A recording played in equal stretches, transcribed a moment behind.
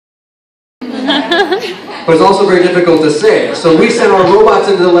but it's also very difficult to say. So we sent our robots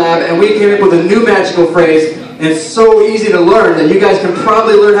into the lab and we came up with a new magical phrase, and it's so easy to learn that you guys can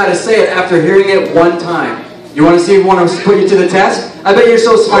probably learn how to say it after hearing it one time. You want to see if we want to put you to the test? I bet you're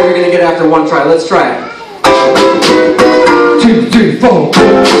so smart you're going to get after one try. Let's try it. 2, 3, 4. Boom,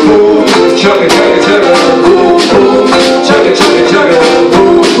 boom. Chugga, chugga, chugga. Boom, boom. Chugga, chugga, chugga.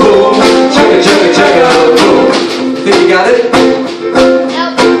 Boom, boom. Chugga, chugga, chugga. Boom. Think you got it?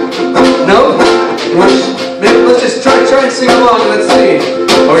 No? Maybe let's just try and sing along and let's see.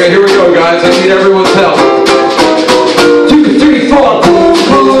 Okay, here we go, guys. I need everyone's help. 2, 3, 4. Boom,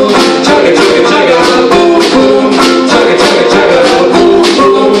 boom. Chugga, chugga, chugga. Boom, boom. Chugga, chugga, chugga. Boom,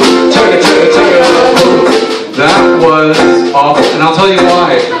 boom. Chugga, chugga, chugga. Boom. That was awful, and I'll tell you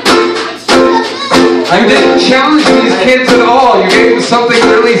why. You didn't challenge these kids at all. You gave them something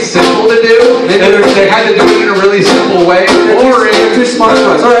really simple to do. They had to do it in a really simple way. They're too smart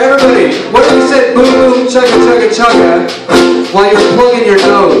for us. All right, everybody. What if we said boom, boom, chugga, chugga, chugga while you're plugging your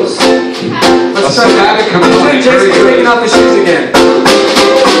nose? Let's try that. Jason's taking off his shoes again.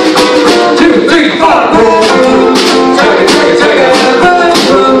 2, 3, 4. Boom, boom, chugga, chugga, chugga. Boom,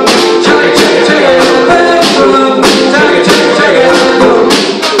 boom, chugga, chugga, chugga. Boom, boom, chugga, chugga, chugga. Boom.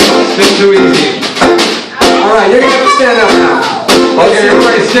 It's too easy. All right, you're gonna have to stand up now. Okay,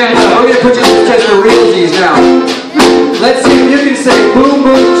 everybody stand up. I'm gonna put you to the test for realsies now. Let's see if you can say boom,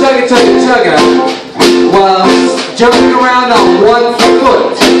 boom, chugga, chugga, chugga while jumping around on one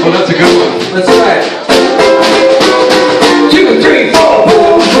foot. Oh, that's a good one. Let's try it. 2, 3, 4.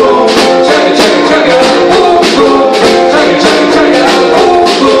 Boom, boom. Chugga, chugga, chugga. Boom, boom. Chugga, chugga, chugga. Boom,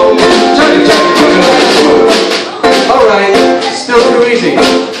 boom. Chugga, chugga, chugga. All right, still too easy.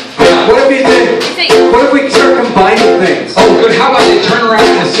 What if you think? What if we start combining things? Oh, good. How about they turn around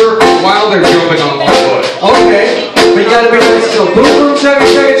in a circle while they're jumping on one foot? Okay, but you gotta be nice. So boom, boom, chugga,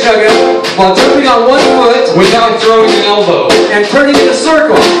 chugga, chugga while jumping on one foot Without throwing an elbow. and turning in a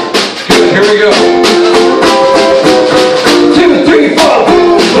circle. Good. Here we go. 2, 3, 4.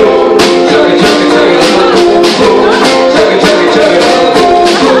 Boom, boom. Chugga, chugga, chugga. Boom, boom. Chugga, chugga, chugga. Boom,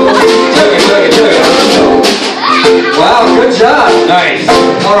 boom. Chugga, chugga, chugga. Wow, good job. Nice.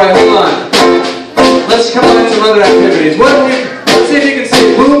 All right, hold on. Let's combine some other activities. Let's see if you can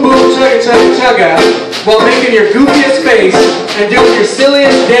say boom, boom, chugga, chugga, chugga while making your goofiest face and doing your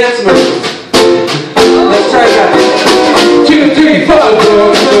silliest dance move. Let's try that. 2, 3, 4.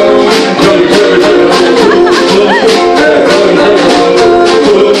 Boom, boom. Chugga, chugga, chugga. Boom, boom. Chugga, chugga, chugga.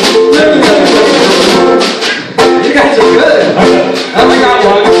 Boom, chugga, chugga, chugga. You guys are good. I got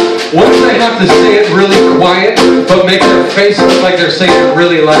one. What if they have to say it really quiet, but make their face look like they're saying it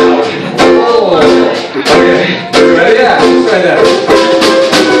really loud? Oh. Okay. You ready? Yeah, let's try that.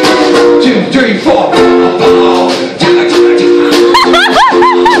 2, 3, 4.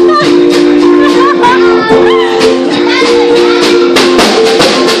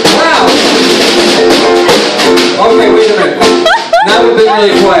 Wow. Okay, wait a minute. Now we've been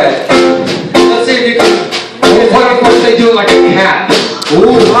really quiet. Let's see if you can. What if they do it like a cat?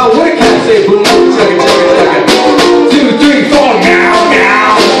 Ooh, how would a cat say boom, boom, chugga, chugga, chugga? 2, 3, 4. Meow,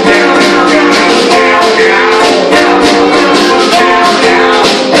 meow, meow, meow, meow, meow, meow, meow, meow.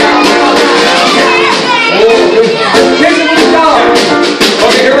 Oh, good. Jason, good job.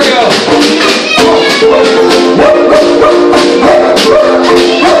 Okay, here we go.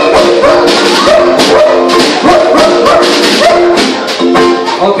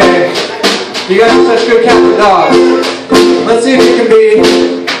 Okay, you guys are such good cats and dogs. Let's see if you can be,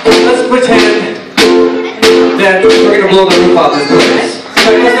 let's pretend that we're going to blow the roof off this place.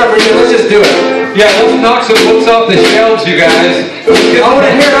 Let's not pretend, let's just do it. Yeah, let's knock some books off the shelves, you guys. I want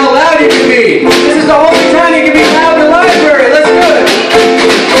to hear how loud you can be. This is the only time you can be loud in the library. Let's do it.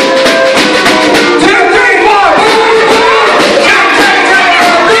 2, 3, 4.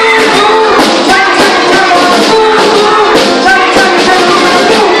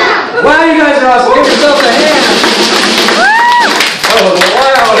 Wow, you guys are awesome. Give yourselves a hand. Oh,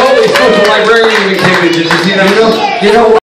 wow, holy social librarian in Cambridge. Did you see that? You know